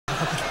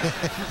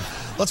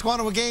Let's go on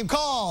to a game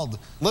called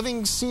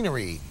Living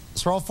Scenery.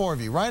 It's for all four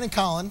of you. Ryan and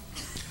Colin,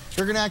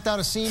 you're going to act out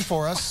a scene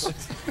for us.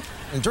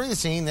 And during the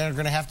scene, they're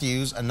going to have to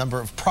use a number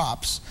of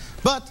props.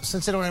 But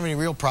since they don't have any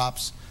real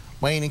props,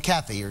 Wayne and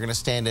Kathy are going to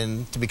stand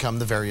in to become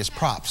the various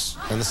props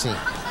in the scene.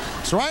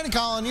 So Ryan and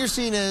Colin, your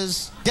scene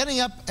is getting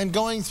up and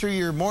going through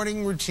your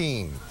morning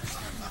routine.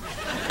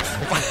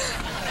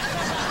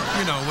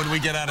 You know, when we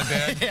get out of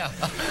bed. Yeah.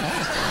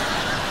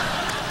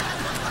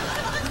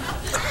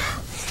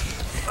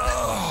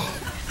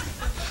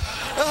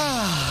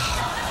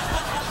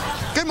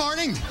 Good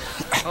morning.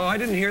 Oh, I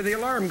didn't hear the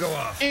alarm go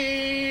off.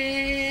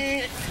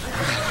 Yeah,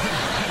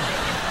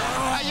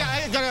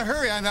 I gotta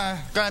hurry. I'm gonna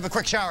have a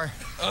quick shower.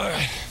 All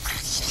right.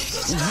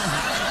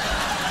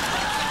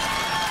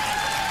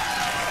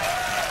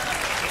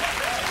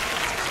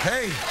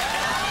 Hey.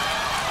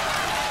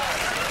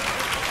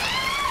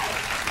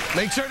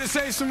 Make sure to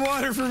save some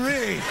water for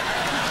me.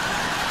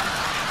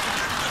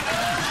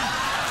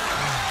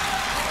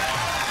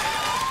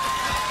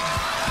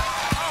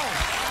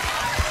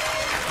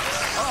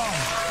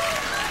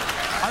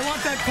 I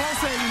want that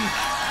pulsating.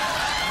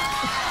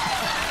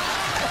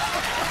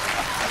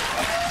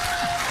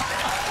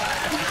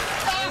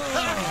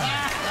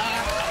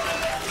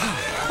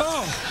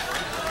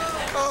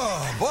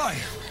 Oh, boy.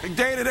 Big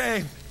day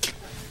today.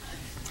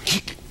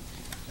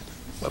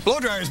 My blow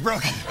dryer's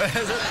broken.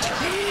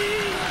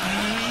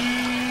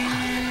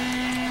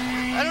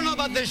 I don't know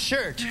about this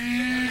shirt. What do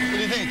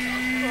you think?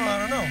 Oh, I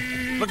don't know.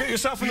 Look at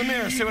yourself in the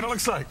mirror, see what it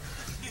looks like.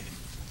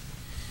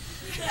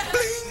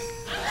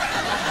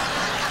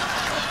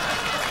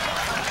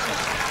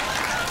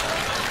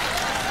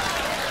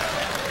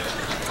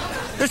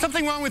 There's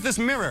something wrong with this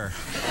mirror.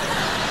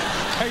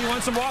 Hey, you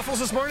want some waffles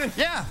this morning?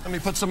 Yeah. Let me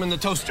put some in the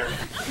toaster.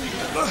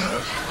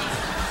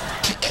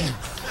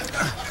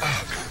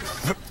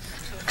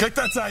 Click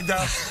that side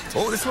down.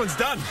 Oh, this one's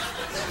done.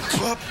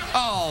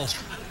 Oh.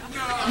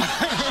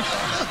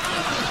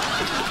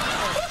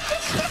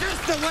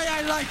 Just the way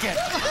I like it.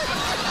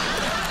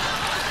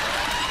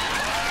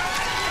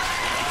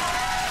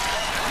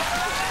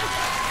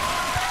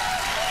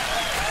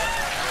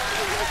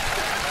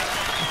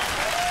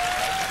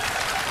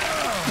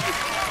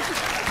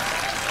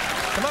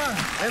 Come on, I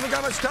haven't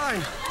got much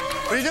time.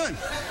 What are you doing?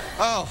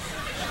 Oh.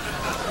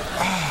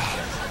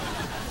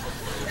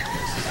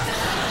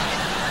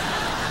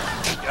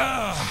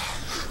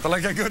 Felt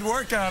like a good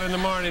workout in the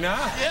morning,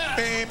 huh? Yeah.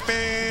 Beep,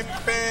 beep,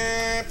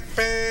 beep,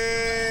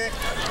 beep.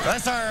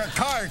 That's our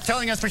car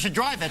telling us we should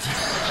drive it.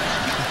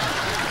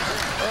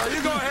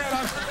 You go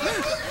ahead.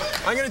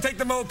 I'm going to take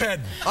the moped.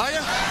 Are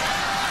you?